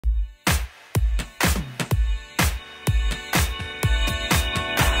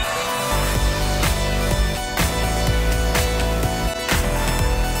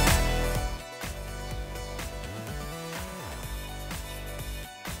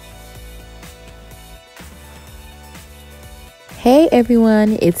Hey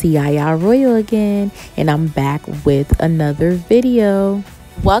everyone, it's Yaya Royal again, and I'm back with another video.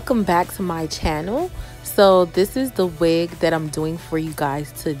 Welcome back to my channel. So this is the wig that I'm doing for you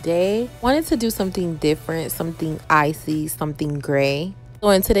guys today. Wanted to do something different, something icy, something gray. So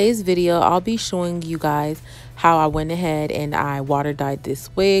in today's video, I'll be showing you guys how I went ahead and I water dyed this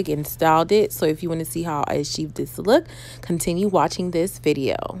wig and styled it. So if you want to see how I achieved this look, continue watching this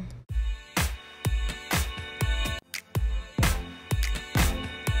video.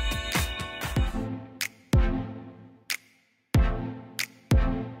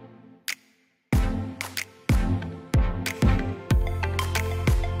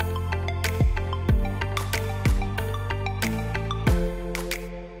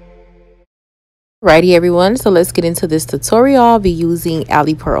 Alrighty everyone, so let's get into this tutorial. I'll be using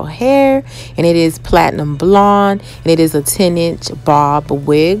Alipearl hair, and it is platinum blonde, and it is a 10-inch bob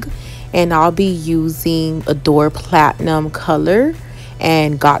wig, and I'll be using Adore Platinum color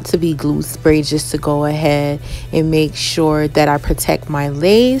and got to be glue spray just to go ahead and make sure that I protect my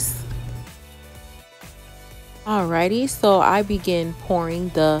lace. Alrighty, so I begin pouring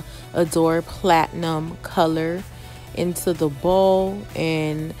the Adore Platinum color into the bowl,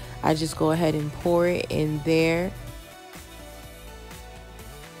 and I just go ahead and pour it in there.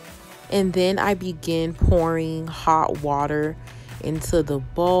 And then I begin pouring hot water into the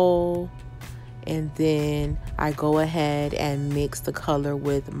bowl, and then I go ahead and mix the color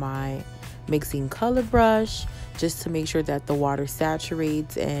with my mixing color brush just to make sure that the water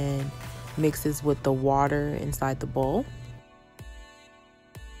saturates and mixes with the water inside the bowl.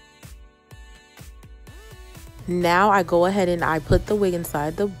 Now I go ahead and I put the wig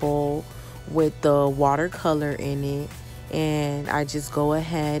inside the bowl with the watercolor in it, and I just go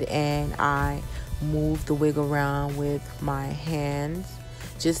ahead and I move the wig around with my hands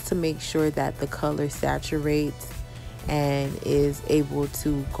just to make sure that the color saturates and is able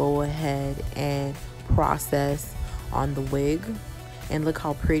to go ahead and process on the wig. And look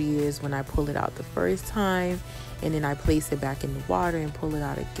how pretty it is when I pull it out the first time, and then I place it back in the water and pull it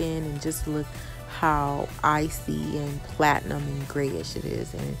out again, and just look how icy and platinum and grayish it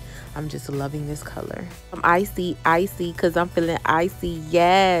is, and I'm just loving this color. I'm icy because I'm feeling icy.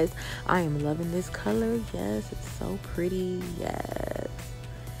 Yes, I am loving this color. Yes, it's so pretty. Yes,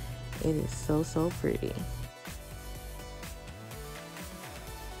 it is so pretty.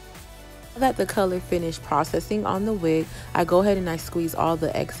 Now that the color finished processing on the wig, I go ahead and I squeeze all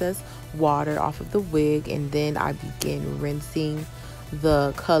the excess water off of the wig, and then I begin rinsing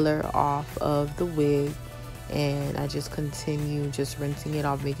the color off of the wig, and I just continue just rinsing it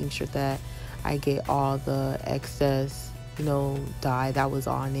off, making sure that I get all the excess, dye that was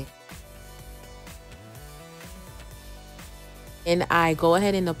on it. And I go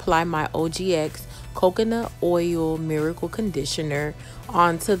ahead and apply my OGX coconut oil miracle conditioner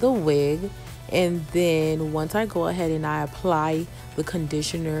onto the wig, and then once I go ahead and I apply the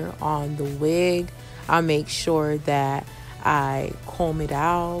conditioner on the wig, I make sure that I comb it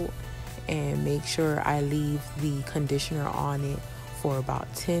out and make sure I leave the conditioner on it for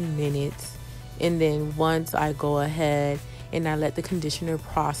about 10 minutes. And then once I go ahead and I let the conditioner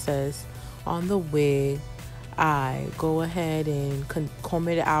process on the wig, I go ahead and comb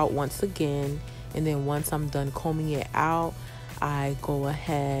it out once again. And then once I'm done combing it out, I go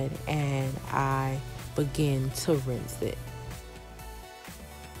ahead and I begin to rinse it.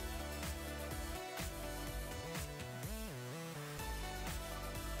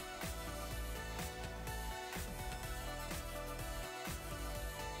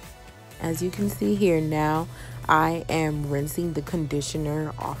 As you can see here now, I am rinsing the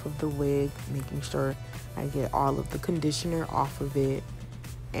conditioner off of the wig, making sure I get all of the conditioner off of it.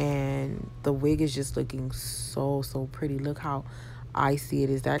 And the wig is just looking so pretty. Look how icy it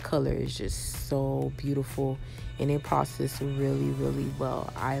is. That color is just so beautiful, and it processed really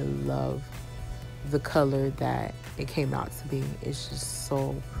well. I love the color that it came out to be. It's just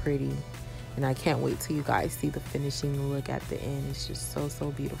so pretty, and I can't wait till you guys see the finishing look at the end. It's just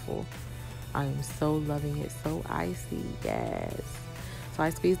so beautiful. I am so loving it. So icy. Yes. So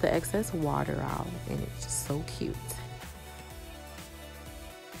I squeeze the excess water out, and it's just so cute.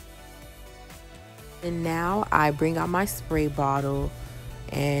 And now I bring out my spray bottle,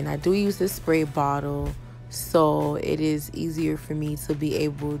 and I do use this spray bottle so it is easier for me to be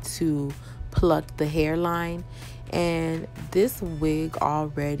able to pluck the hairline. And this wig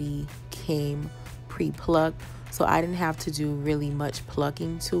already came pre-plucked, so I didn't have to do really much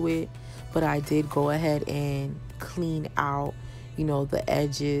plucking to it, but I did go ahead and clean out the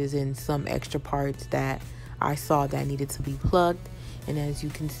edges and some extra parts that I saw that needed to be plucked. And as you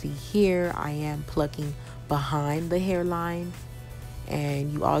can see here, I am plucking behind the hairline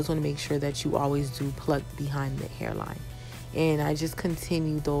And you always want to make sure that you always do pluck behind the hairline. And I just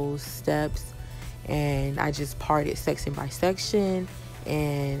continue those steps, and I just part it section by section,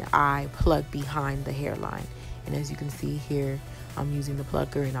 and I pluck behind the hairline. And as you can see here, I'm using the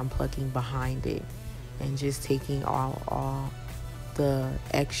plucker and I'm plucking behind it, and just taking all the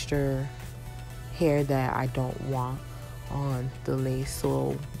extra hair that I don't want on the lace,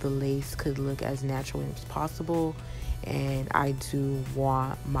 so the lace could look as natural as possible. And I do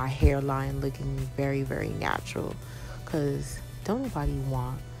want my hairline looking very, very natural, because don't nobody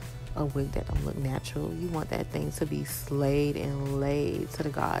want a wig that don't look natural. You want that thing to be slayed and laid to the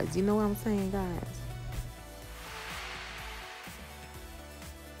gods. You know what I'm saying, guys?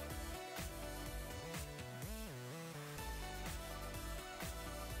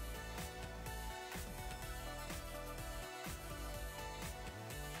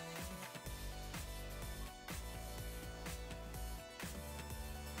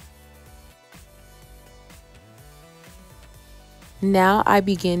 Now I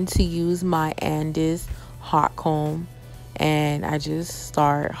begin to use my Andis hot comb, and I just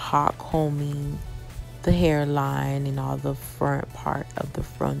start hot combing the hairline and all the front part of the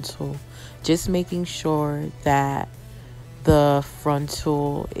frontal, just making sure that the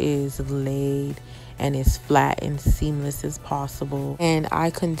frontal is laid and as flat and seamless as possible. And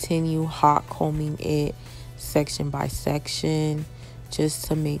I continue hot combing it section by section, just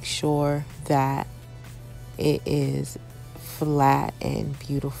to make sure that it is flat and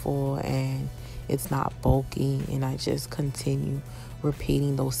beautiful and it's not bulky. And I just continue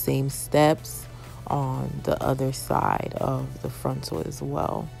repeating those same steps on the other side of the frontal as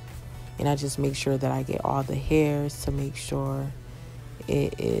well. And I just make sure that I get all the hairs to make sure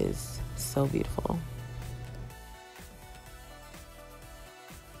it is so beautiful.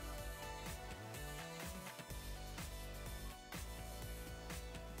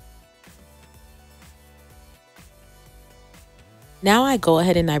 Now I go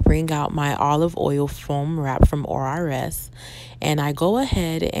ahead and I bring out my olive oil foam wrap from ORS, and I go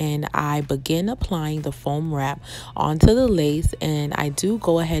ahead and I begin applying the foam wrap onto the lace. And I do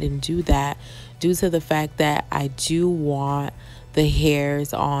go ahead and do that due to the fact that I do want the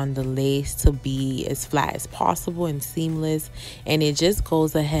hairs on the lace to be as flat as possible and seamless. And it just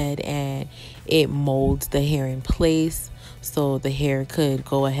goes ahead and it molds the hair in place, so the hair could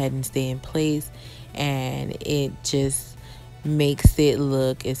go ahead and stay in place, and it just makes it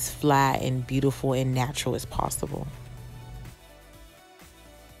look as flat and beautiful and natural as possible.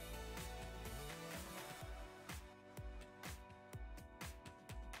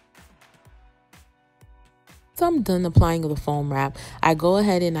 So I'm done applying the foam wrap. I go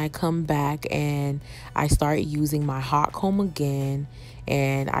ahead and I come back and I start using my hot comb again,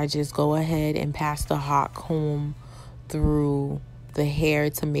 and I just go ahead and pass the hot comb through the hair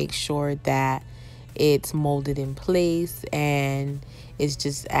to make sure that it's molded in place and it's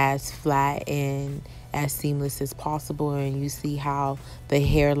just as flat and as seamless as possible. And you see how the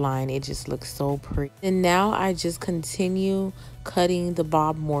hairline, it just looks so pretty. And now I just continue cutting the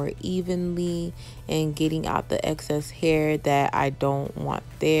bob more evenly and getting out the excess hair that I don't want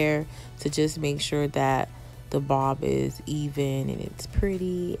there, to just make sure that the bob is even and it's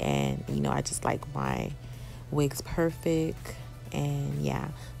pretty. And you know, I just like my wigs perfect. And yeah,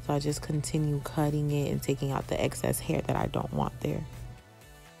 so I just continue cutting it and taking out the excess hair that I don't want there.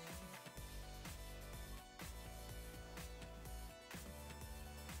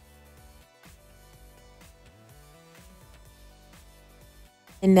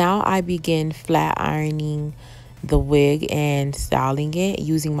 And now I begin flat ironing the wig and styling it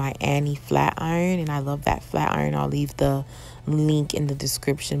using my Annie flat iron. And I love that flat iron. I'll leave the link in the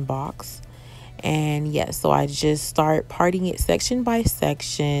description box. And yeah, so I just start parting it section by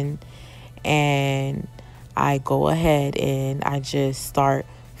section, and I go ahead and I just start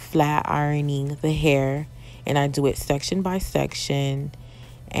flat ironing the hair, and I do it section by section.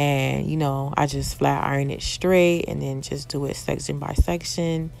 And you know, I just flat iron it straight and then just do it section by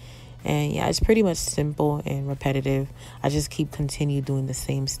section. And yeah, it's pretty much simple and repetitive. I just continue doing the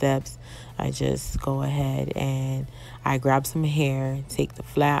same steps. I just go ahead and I grab some hair, take the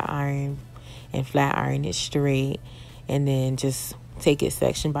flat iron and flat iron it straight, and then just take it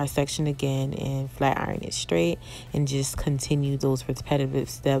section by section again and flat iron it straight, and just continue those repetitive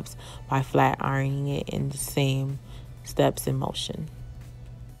steps by flat ironing it in the same steps in motion.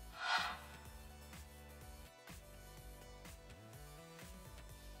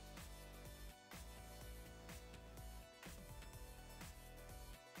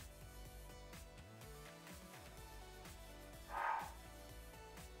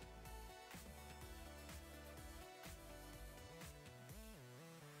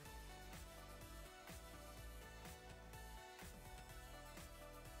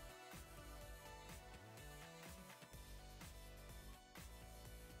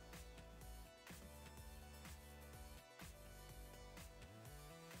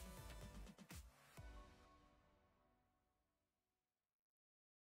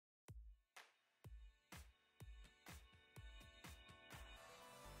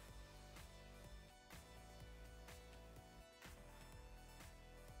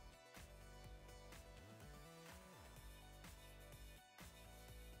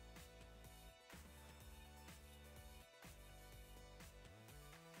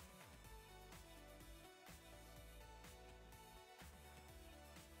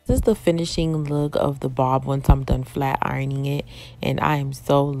 This is the finishing look of the bob once I'm done flat ironing it, and I am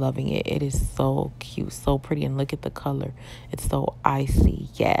so loving it. It is so cute, so pretty, and look at the color. It's so icy,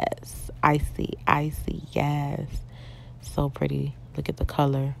 yes. Icy, icy, yes. So pretty. Look at the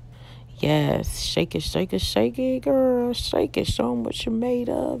color. Yes. Shake it, shake it, shake it, girl. Shake it. Show them what you're made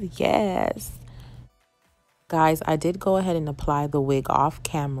of. Yes. Guys, I did go ahead and apply the wig off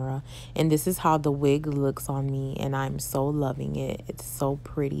camera, and this is how the wig looks on me, and I'm so loving it. It's so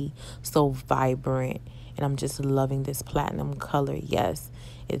pretty, so vibrant, and I'm just loving this platinum color. Yes,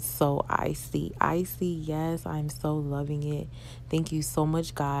 it's so icy, icy. Yes, I'm so loving it. Thank you so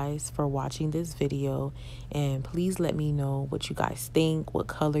much, guys, for watching this video, and please let me know what you guys think, what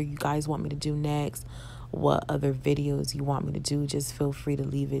color you guys want me to do next, what other videos you want me to do. Just feel free to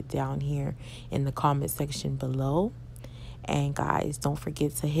leave it down here in the comment section below. And guys, don't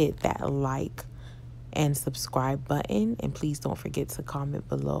forget to hit that like and subscribe button, and please don't forget to comment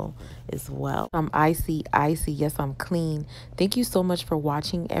below as well. I'm icy, icy. Yes, I'm clean. Thank you so much for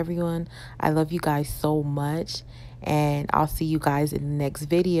watching, everyone. I love you guys so much, and I'll see you guys in the next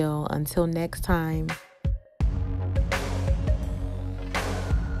video. Until next time.